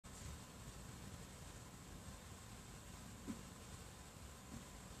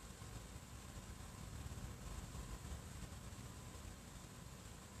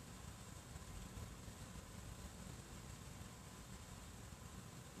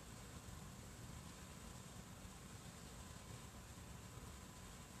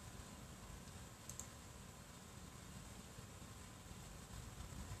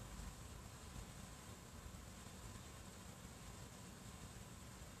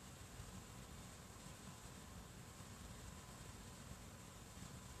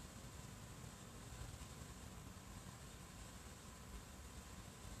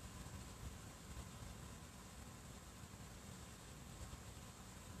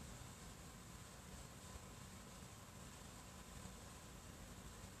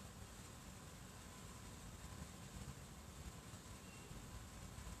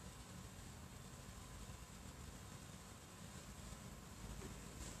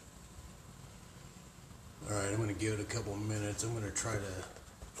Alright, I'm going to give it a couple of minutes. I'm going to try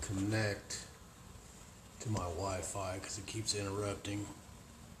to connect to my Wi-Fi because it keeps interrupting.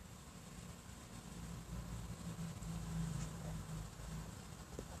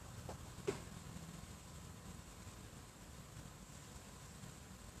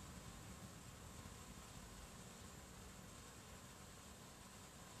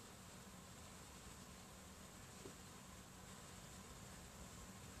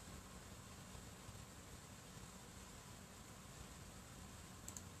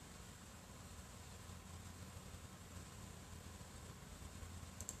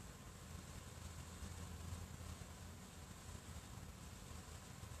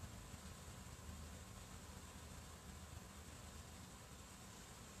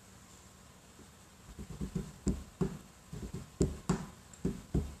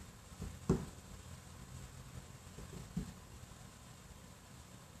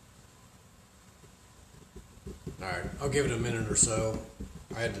 Alright, I'll give it a minute or so.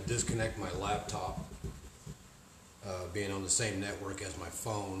 I had to disconnect my laptop, being on the same network as my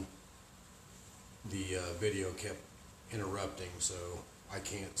phone. The video kept interrupting, so I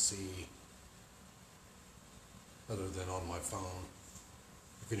can't see other than on my phone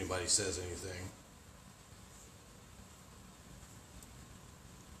if anybody says anything.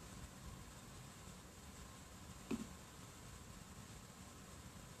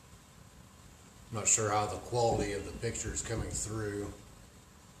 I'm not sure how the quality of the picture is coming through.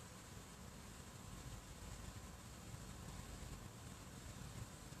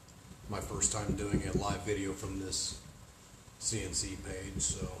 My first time doing a live video from this CNC page,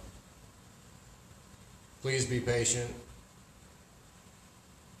 so please be patient.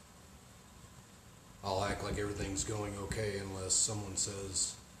 I'll act like everything's going okay unless someone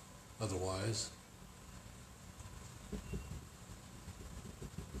says otherwise.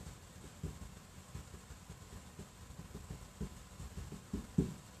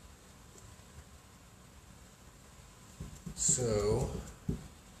 So,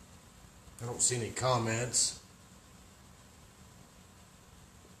 I don't see any comments.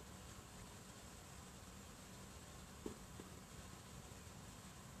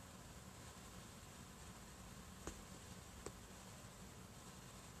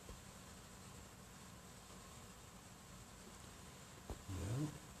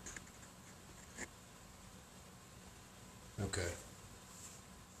 No. Okay.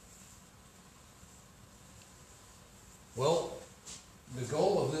 Well, the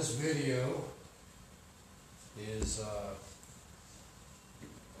goal of this video is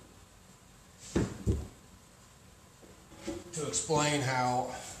to explain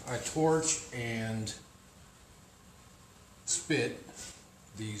how I torch and spit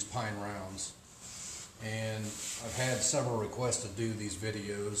these pine rounds. And I've had several requests to do these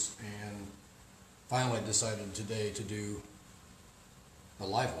videos, and finally decided today to do a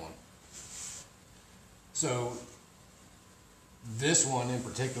live one. So this one in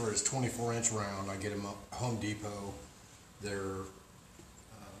particular is 24-inch round. I get them at Home Depot. They're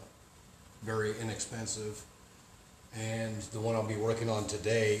very inexpensive. And the one I'll be working on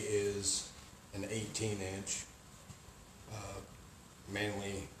today is an 18-inch.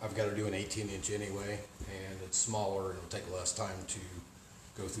 Mainly, I've got to do an 18-inch anyway, and it's smaller and it'll take less time to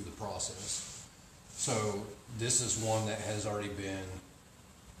go through the process. So this is one that has already been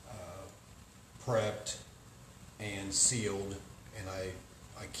prepped and sealed. And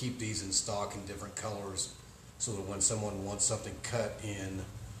I keep these in stock in different colors so that when someone wants something cut in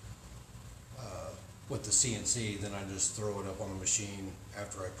with the CNC, then I just throw it up on the machine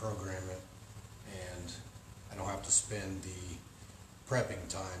after I program it, and I don't have to spend the prepping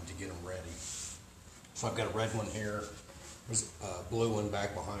time to get them ready. So I've got a red one here, there's a blue one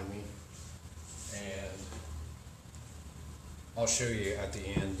back behind me, and I'll show you at the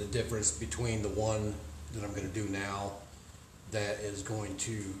end the difference between the one that I'm going to do now that is going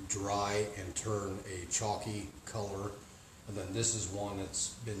to dry and turn a chalky color, and then this is one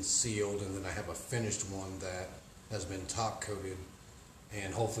that's been sealed, and then I have a finished one that has been top coated,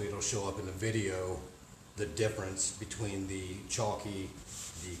 and hopefully it'll show up in the video the difference between the chalky,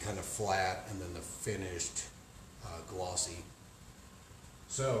 the kind of flat, and then the finished glossy.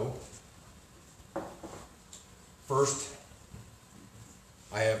 So first,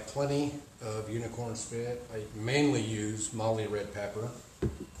 I have plenty of unicorn spit. I mainly use Molly red pepper,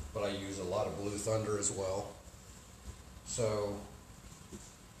 but I use a lot of Blue Thunder as well. So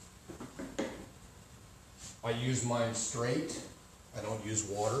I use mine straight. I don't use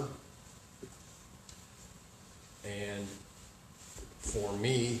water. And for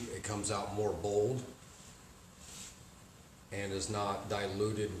me, it comes out more bold and is not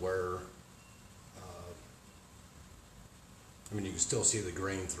diluted where I mean, you can still see the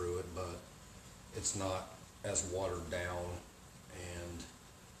grain through it, but it's not as watered down and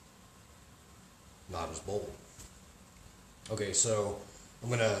not as bold. Okay, so I'm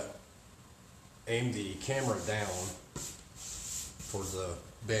gonna aim the camera down towards the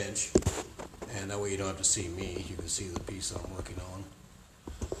bench, and that way you don't have to see me, you can see the piece that I'm working on.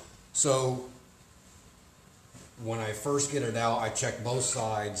 So when I first get it out, I check both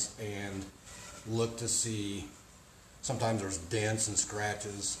sides and look to see, sometimes there's dents and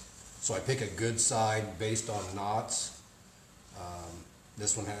scratches, so I pick a good side based on knots.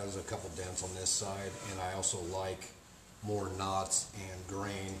 This one has a couple dents on this side, and I also like more knots and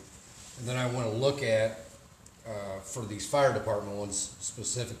grain. And then I want to look at, for these fire department ones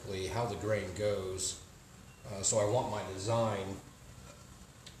specifically, how the grain goes. So I want my design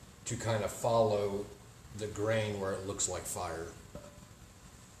to kind of follow the grain where it looks like fire.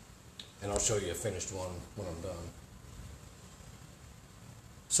 And I'll show you a finished one when I'm done.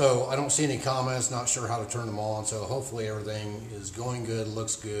 So I don't see any comments, not sure how to turn them on, so hopefully everything is going good,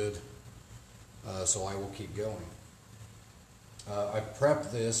 looks good, so I will keep going. I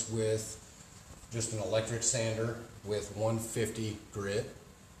prepped this with just an electric sander with 150 grit,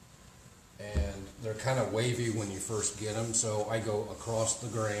 and they're kind of wavy when you first get them, so I go across the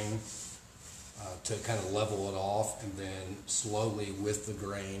grain to kind of level it off, and then slowly with the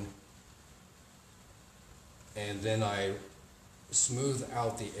grain, and then I smooth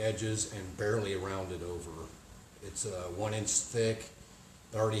out the edges and barely round it over. It's 1 inch thick.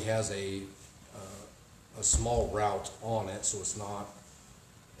 It already has a small route on it, so it's not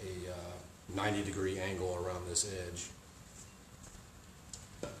a 90-degree angle around this edge.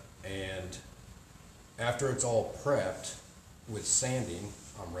 And after it's all prepped with sanding,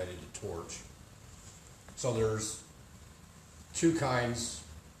 I'm ready to torch. So there's two kinds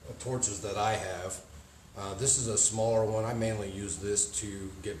of torches that I have. This is a smaller one. I mainly use this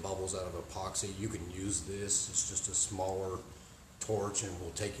to get bubbles out of epoxy. You can use this. It's just a smaller torch and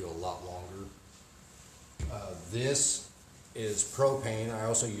will take you a lot longer. This is propane. I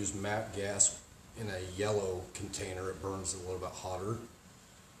also use MAP gas in a yellow container. It burns a little bit hotter,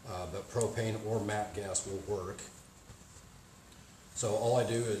 but propane or MAP gas will work. So all I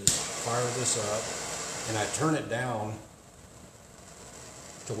do is fire this up, and I turn it down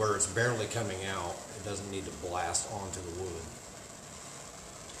to where it's barely coming out. It doesn't need to blast onto the wood.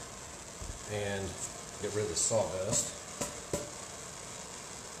 And get rid of the sawdust.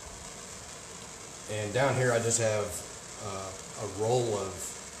 And down here I just have a roll of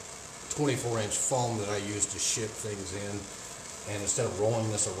 24-inch foam that I use to ship things in. And instead of rolling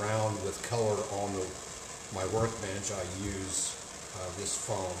this around with color on my workbench, I use this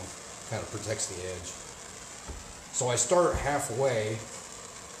foam. Kind of protects the edge. So I start halfway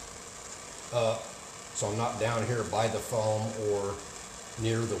up, so I'm not down here by the foam or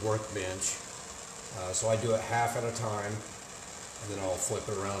near the workbench. So I do it half at a time, and then I'll flip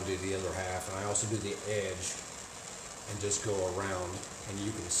it around, do the other half, and I also do the edge and just go around. And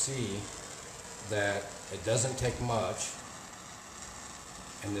you can see that it doesn't take much,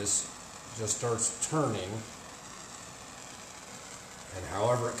 and this just starts turning, and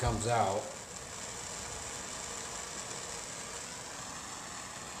however it comes out,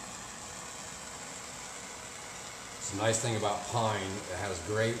 the nice thing about pine, it has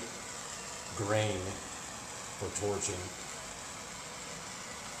great grain for torching.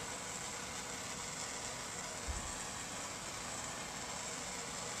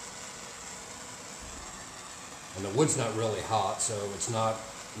 And the wood's not really hot, so it's not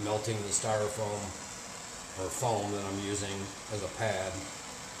melting the styrofoam or foam that I'm using as a pad.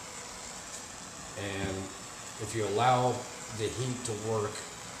 And if you allow the heat to work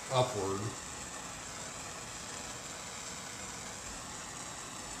upward,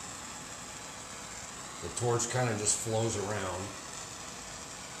 the torch kind of just flows around.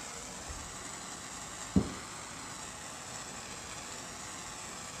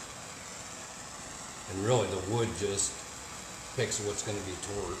 And really the wood just picks what's going to be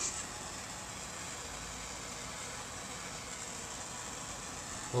torched.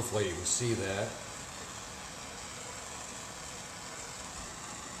 Hopefully you can see that.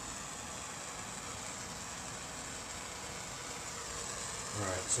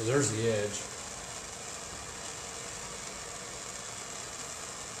 Alright, so there's the edge.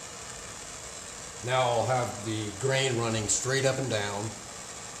 Now I'll have the grain running straight up and down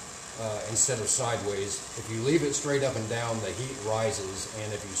instead of sideways. If you leave it straight up and down, the heat rises,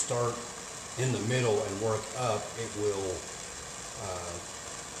 and if you start in the middle and work up, it will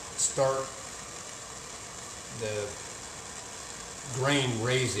start the grain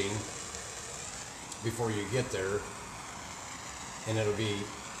raising before you get there. and it'll be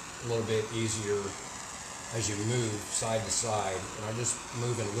a little bit easier as you move side to side. And I just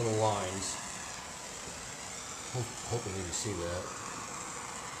move in little lines. Hoping you can see that.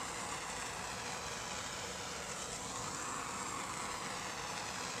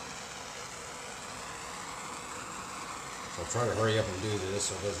 So I'll try to hurry up and do this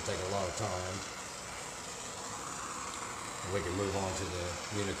so it doesn't take a lot of time. And we can move on to the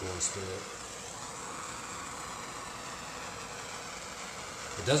unicorn spit.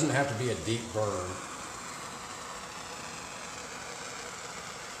 It doesn't have to be a deep burn.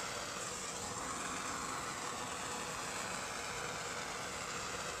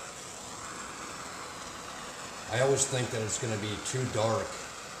 I always think that it's going to be too dark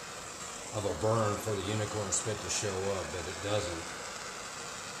of a burn for the unicorn spit to show up, but it doesn't.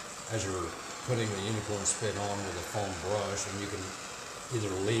 As you're putting the unicorn spit on with a foam brush, and you can either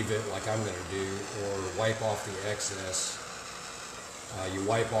leave it like I'm going to do or wipe off the excess. You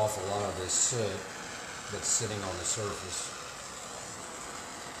wipe off a lot of this soot that's sitting on the surface.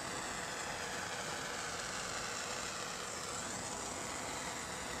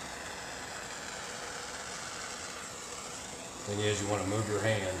 Thing is, you want to move your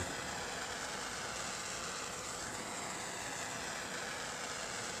hand.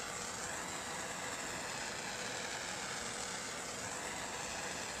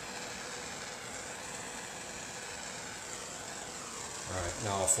 Alright,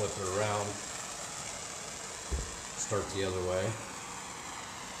 now I'll flip it around. Start the other way.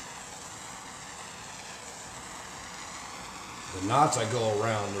 The knots I go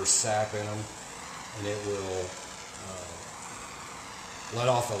around, there's sap in them, and it will let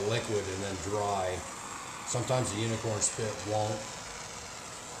off a liquid and then dry. Sometimes the unicorn spit won't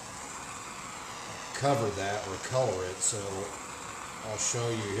cover that or color it, so I'll show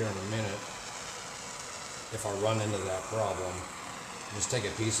you here in a minute if I run into that problem. Just take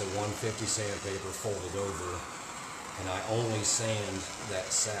a piece of 150 sandpaper, fold it over, and I only sand that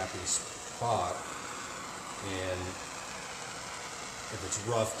sappy spot, and if it's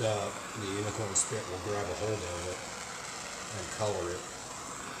roughed up, the unicorn spit will grab a hold of it and color it.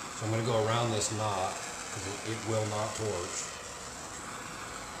 So I'm going to go around this knot because it will not torch.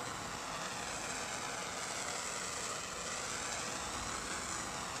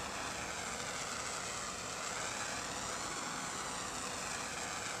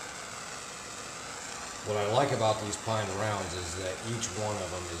 What I like about these pine rounds is that each one of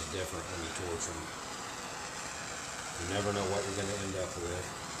them is different when you torch them. You never know what you're going to end up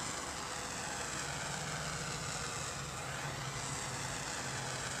with.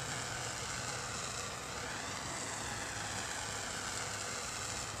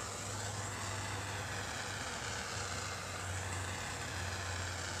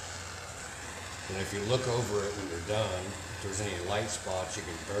 And if you look over it when you're done, if there's any light spots, you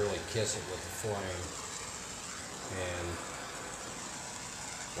can barely kiss it with the flame. And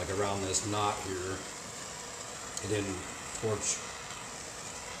like around this knot here, it didn't torch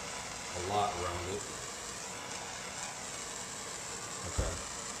a lot around it. Okay.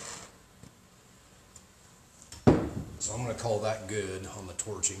 So I'm going to call that good on the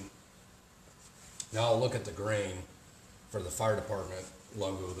torching. Now I'll look at the grain for the fire department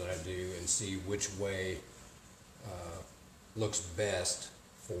logo that I do and see which way looks best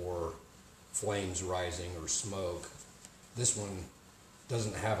for flames rising or smoke. This one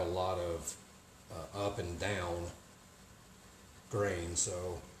doesn't have a lot of up and down grain,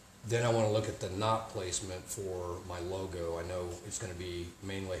 so then I want to look at the knot placement for my logo. I know it's going to be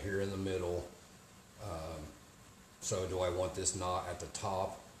mainly here in the middle, so do I want this knot at the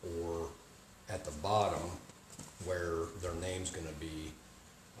top or at the bottom where their name's going to be?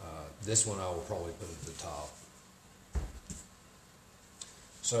 This one I will probably put at the top.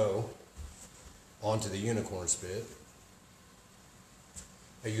 So, onto the unicorn spit.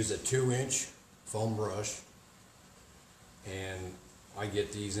 I use a 2-inch foam brush, and I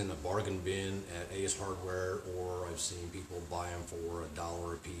get these in a bargain bin at Ace Hardware, or I've seen people buy them for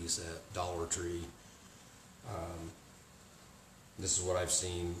 $1 a piece at Dollar Tree. This is what I've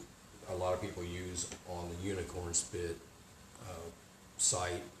seen a lot of people use on the unicorn spit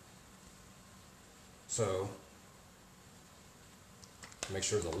site. So, make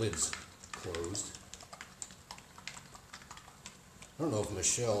sure the lid's closed. I don't know if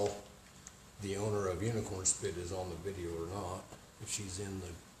Michelle, the owner of Unicorn Spit, is on the video or not, if she's in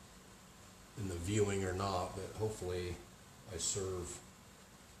the viewing or not, but hopefully I serve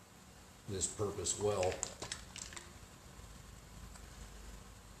this purpose well.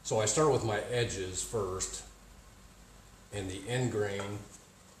 So I start with my edges first, and the end grain,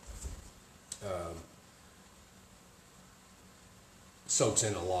 soaks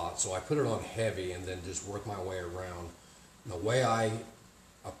in a lot. So I put it on heavy and then just work my way around. And the way I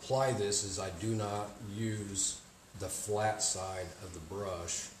apply this is I do not use the flat side of the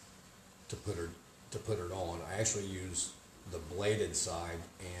brush to put it on. I actually use the bladed side,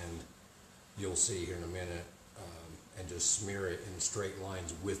 and you'll see here in a minute, and just smear it in straight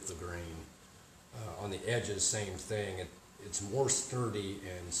lines with the grain. On the edges, same thing. It's more sturdy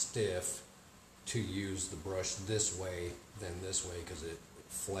and stiff to use the brush this way than this way because it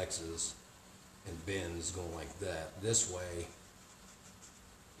flexes and bends going like that. This way,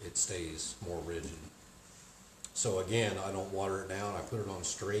 it stays more rigid. So again, I don't water it down. I put it on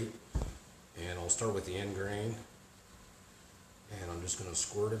straight, and I'll start with the end grain, and I'm just going to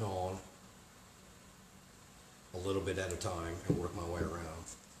squirt it on a little bit at a time and work my way around.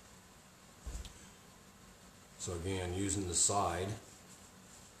 So again, using the side,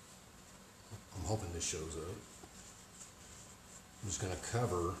 I'm hoping this shows up. I'm just going to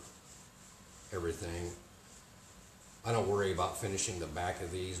cover everything. I don't worry about finishing the back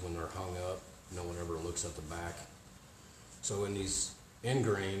of these when they're hung up. No one ever looks at the back. So in these end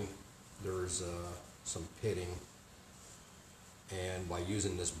grain, there's some pitting, and by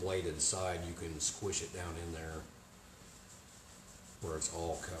using this bladed side, you can squish it down in there where it's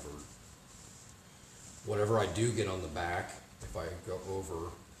all covered. Whatever I do get on the back, if I go over,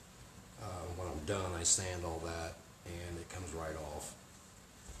 when I'm done, I sand all that and it comes right off.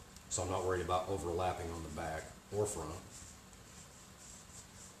 So I'm not worried about overlapping on the back or front.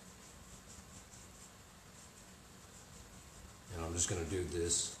 And I'm just going to do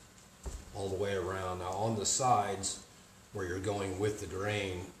this all the way around. Now on the sides where you're going with the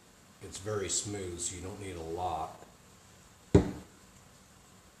grain, it's very smooth, so you don't need a lot.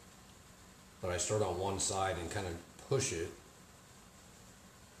 But I start on one side and kind of push it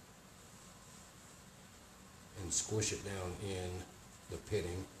and squish it down in the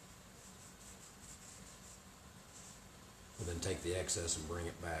pitting. And then take the excess and bring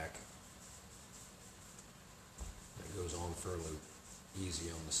it back. It goes on fairly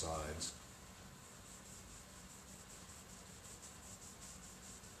easy on the sides.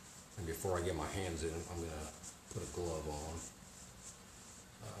 And before I get my hands in it, I'm going to put a glove on.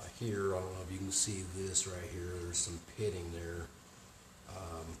 Here, I don't know if you can see this right here, there's some pitting there.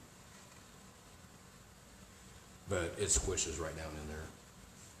 But it squishes right down in there.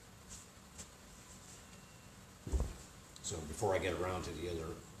 So before I get around to the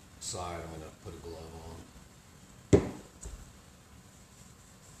other side, I'm going to put a glove on.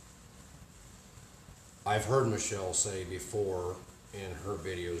 I've heard Michelle say before in her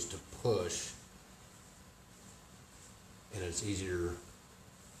videos to push, and it's easier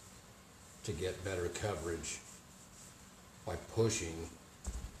to get better coverage by pushing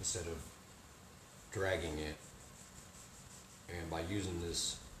instead of dragging it. And by using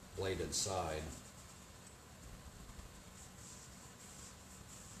this bladed side,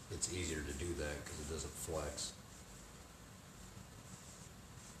 it's easier to do that because it doesn't flex.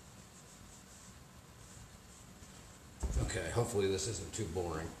 Okay, hopefully this isn't too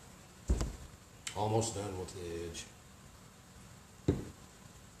boring. Almost done with the edge.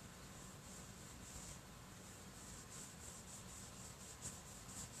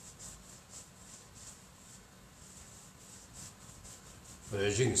 But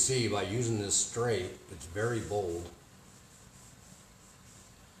as you can see, by using this straight, it's very bold.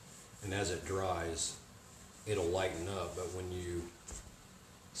 And as it dries, it'll lighten up. But when you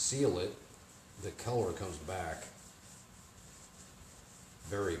seal it, the color comes back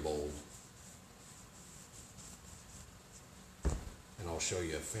very bold. And I'll show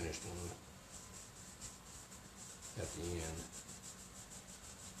you a finished one at the end.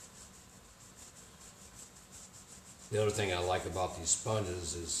 The other thing I like about these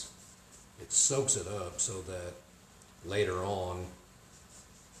sponges is it soaks it up so that later on,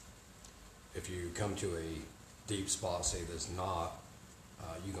 if you come to a deep spot, say that's not,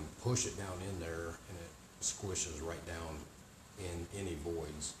 you can push it down in there and it squishes right down in any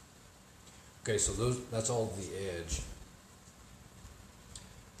voids. Okay, so that's all the edge.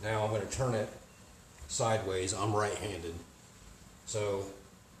 Now I'm going to turn it sideways. I'm right-handed, so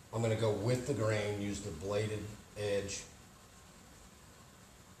I'm going to go with the grain, use the bladed edge,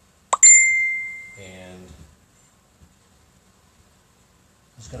 and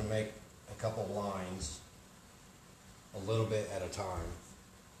I'm just going to make a couple lines a little bit at a time.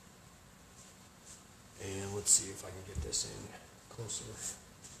 And let's see if I can get this in closer.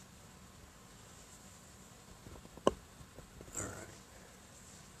 Alright.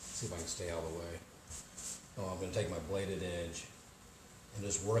 See if I can stay out of the way. Oh, I'm going to take my bladed edge and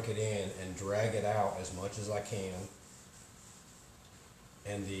just work it in and drag it out as much as I can.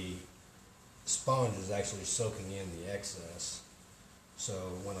 and the sponge is actually soaking in the excess. So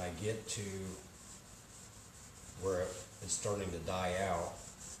when I get to where it's starting to die out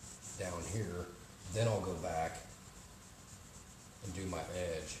down here, then I'll go back and do my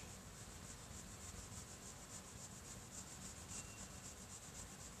edge.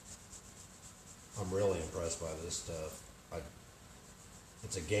 I'm really impressed by this stuff.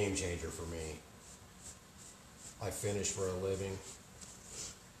 It's a game changer for me. I finish for a living,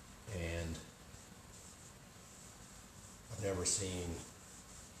 and I've never seen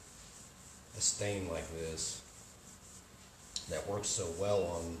a stain like this that works so well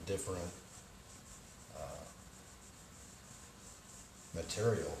on different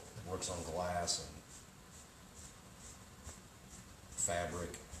material. It works on glass and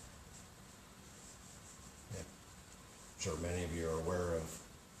fabric. Yeah. I'm sure many of you are aware of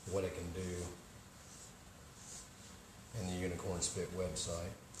what it can do in the Unicorn Spit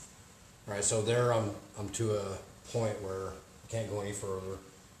website. Alright, so there I'm to a point where I can't go any further,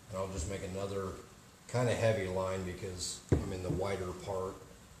 and I'll just make another kind of heavy line because I'm in the wider part,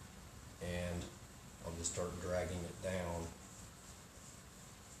 and I'll just start dragging it down.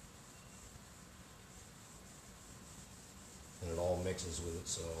 And it all mixes with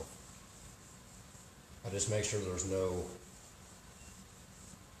itself. I just make sure there's no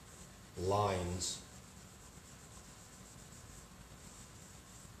lines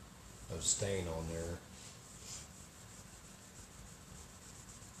of stain on there.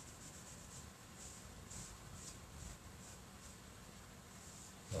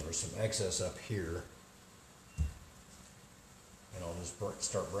 Now there's some excess up here, and I'll just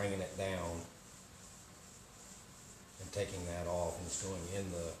start bringing it down and taking that off, and it's going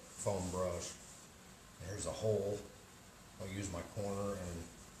in the foam brush. There's a hole. I'll use my corner and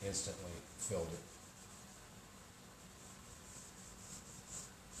instantly filled it.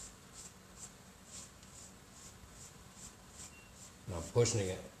 Now I'm pushing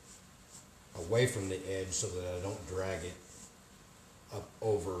it away from the edge so that I don't drag it up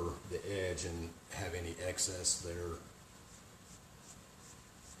over the edge and have any excess there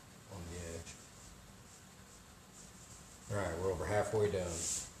on the edge. Alright, we're over halfway done.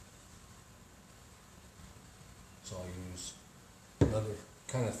 So I'll use another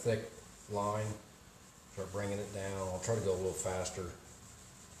kind of thick line, start bringing it down. I'll try to go a little faster.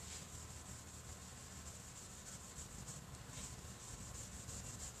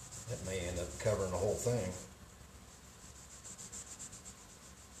 That may end up covering the whole thing.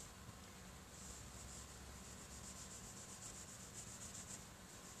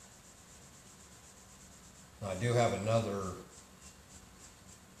 Now, I do have another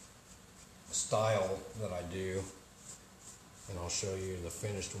style that I do, and I'll show you the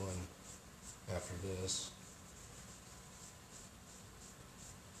finished one after this.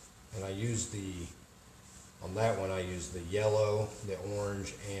 And I use on that one I use the yellow, the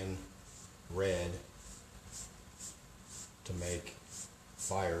orange, and red to make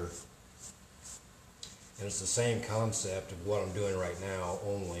fire. And it's the same concept of what I'm doing right now,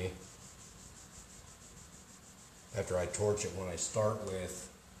 only after I torch it, when I start with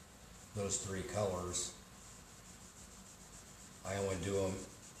those three colors, I only do them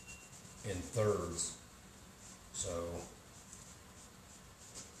in thirds. So,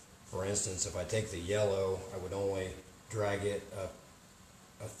 for instance, if I take the yellow, I would only drag it up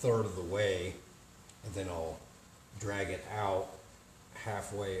a third of the way, and then I'll drag it out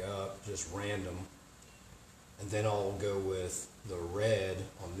halfway up, just random, and then I'll go with the red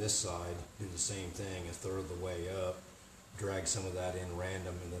on this side, do the same thing, a third of the way up, drag some of that in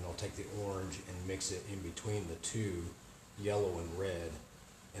random, and then I'll take the orange and mix it in between the two, yellow and red,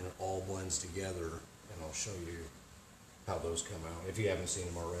 and it all blends together, and I'll show you how those come out, if you haven't seen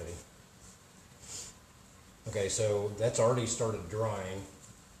them already. Okay, so that's already started drying,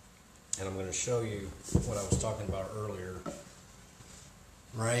 and I'm going to show you what I was talking about earlier.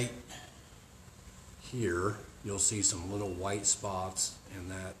 Right here, you'll see some little white spots, and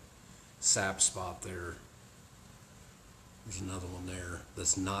that sap spot there, there's another one there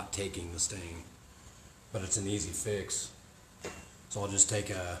that's not taking the stain, but it's an easy fix. So I'll just take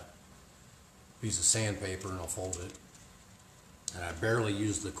a piece of sandpaper and I'll fold it, and I barely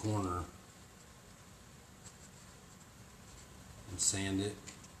use the corner, and sand it.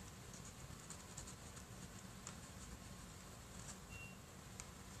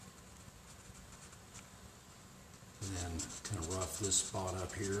 And then kind of rough this spot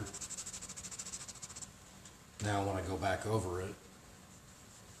up here. Now when I go back over it,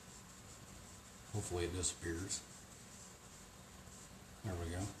 hopefully it disappears. There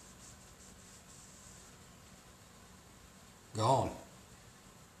we go. Gone.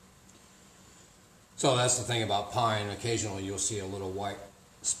 So that's the thing about pine. Occasionally you'll see a little white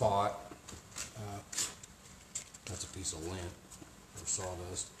spot. That's a piece of lint or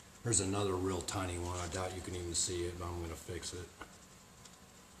sawdust. There's another real tiny one. I doubt you can even see it, but I'm going to fix it.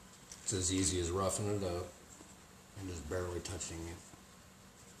 It's as easy as roughing it up and just barely touching it.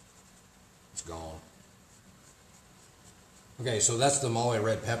 It's gone. Okay, so that's the Maui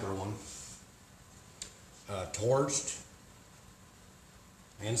red pepper one. Torched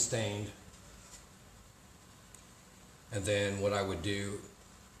and stained. And then what I would do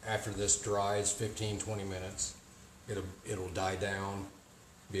after this dries 15-20 minutes, it'll die down,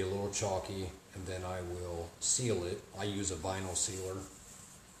 be a little chalky, and then I will seal it. I use a vinyl sealer.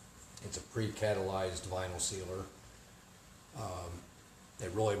 It's a pre-catalyzed vinyl sealer.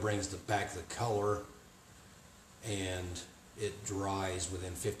 It really brings back the color, and it dries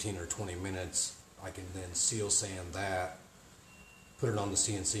within 15 or 20 minutes. I can then seal sand that, put it on the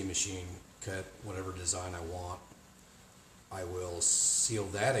CNC machine, cut whatever design I want. I will seal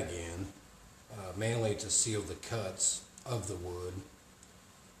that again, mainly to seal the cuts of the wood,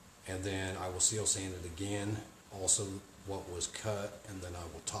 and then I will seal sand it again, also what was cut, and then I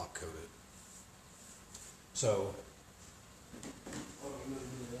will top coat it. So, let me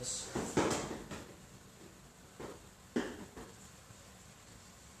move this.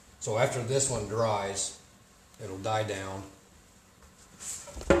 So after this one dries, it'll die down,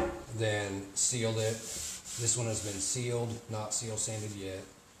 then sealed it. This one has been sealed, not seal sanded yet.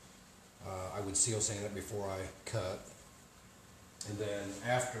 I would seal sand it before I cut. And then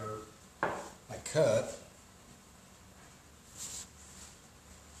after I cut,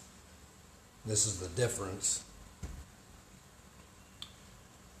 this is the difference.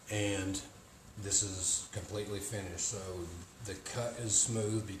 And this is completely finished. So the cut is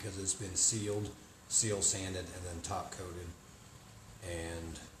smooth because it's been sealed, seal sanded, and then top coated.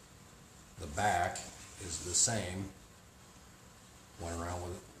 And the back is the same. Went around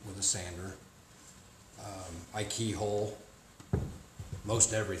with a sander. I keyhole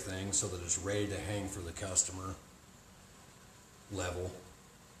most everything so that it's ready to hang for the customer level.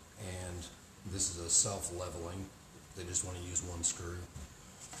 And this is a self-leveling. They just want to use one screw.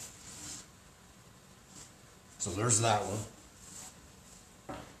 So there's that one.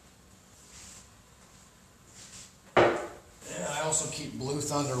 And I also keep Blue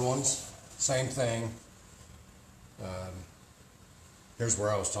Thunder ones. Same thing. Here's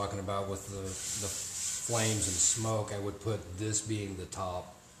where I was talking about with the flames and smoke. I would put this being the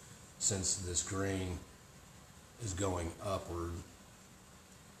top, since this green is going upward.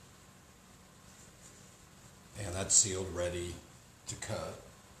 And that's sealed, ready to cut.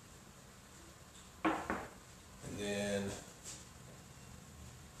 And then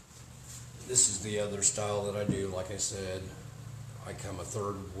this is the other style that I do. Like I said, I come a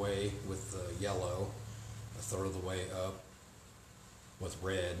third way with the yellow, a third of the way up with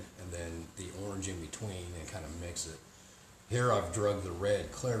red, and then the orange in between, and kind of mix it. Here I've drug the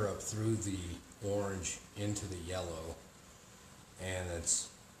red clear up through the orange into the yellow, and it's,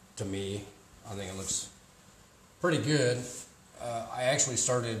 to me, I think it looks pretty good. I actually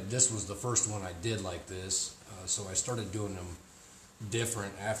started, this was the first one I did like this, so I started doing them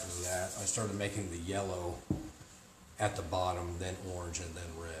different after that. I started making the yellow at the bottom, then orange, and then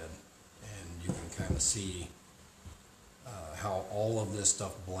red. And you can kind of see how all of this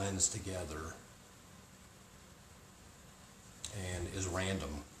stuff blends together and is random.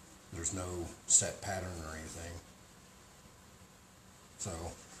 There's no set pattern or anything. So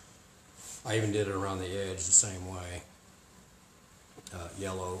I even did it around the edge the same way.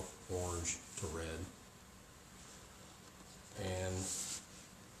 Yellow, orange to red. And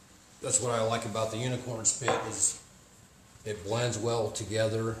that's what I like about the unicorn spit, is it blends well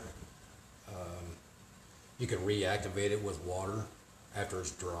together. You can reactivate it with water after it's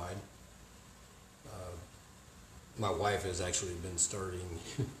dried. My wife has actually been starting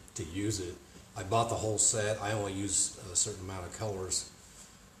to use it. I bought the whole set. I only use a certain amount of colors.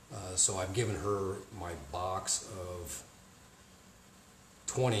 So I've given her my box of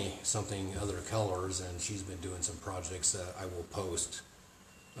 20 something other colors, and she's been doing some projects that I will post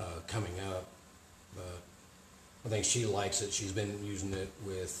coming up. But I think she likes it. She's been using it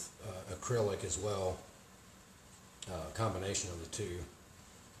with acrylic as well, combination of the two.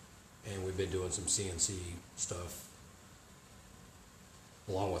 And we've been doing some CNC stuff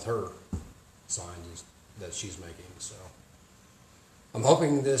along with her signs that she's making. So I'm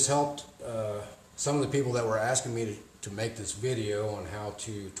hoping this helped some of the people that were asking me to make this video on how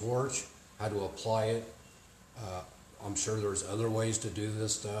to torch, how to apply it. I'm sure there's other ways to do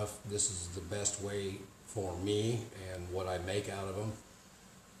this stuff. This is the best way for me and what I make out of them.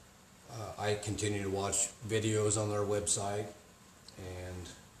 I continue to watch videos on their website, and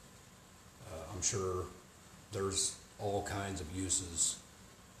I'm sure there's all kinds of uses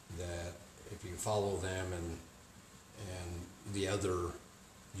that if you follow them and the other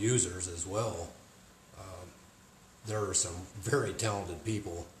users as well, there are some very talented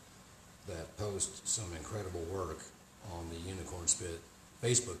people that post some incredible work on the Unicorn Spit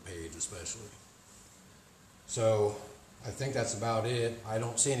Facebook page especially. So I think that's about it. I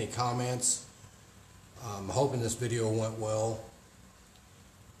don't see any comments. I'm hoping this video went well,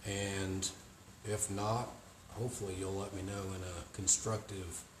 and if not, hopefully you'll let me know in a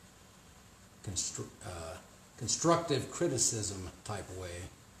constructive criticism type of way.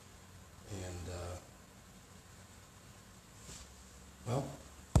 And well,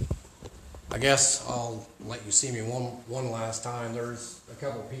 I guess I'll let you see me one last time. There's a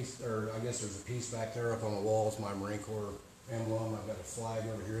couple pieces, or I guess there's a piece back there up on the wall. It's my Marine Corps emblem. I've got a flag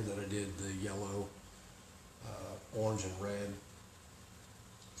over here that I did the yellow, orange, and red.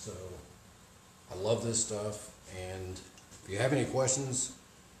 So I love this stuff, and if you have any questions,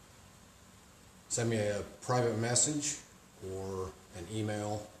 send me a private message or an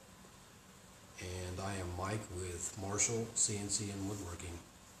email. And I am Mike with Marshall CNC Woodworking.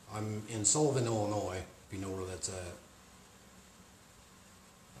 I'm in Sullivan, Illinois, if you know where that's at.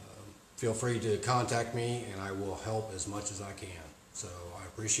 Feel free to contact me, and I will help as much as I can. So I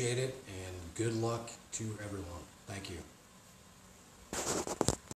appreciate it, and good luck to everyone. Thank you.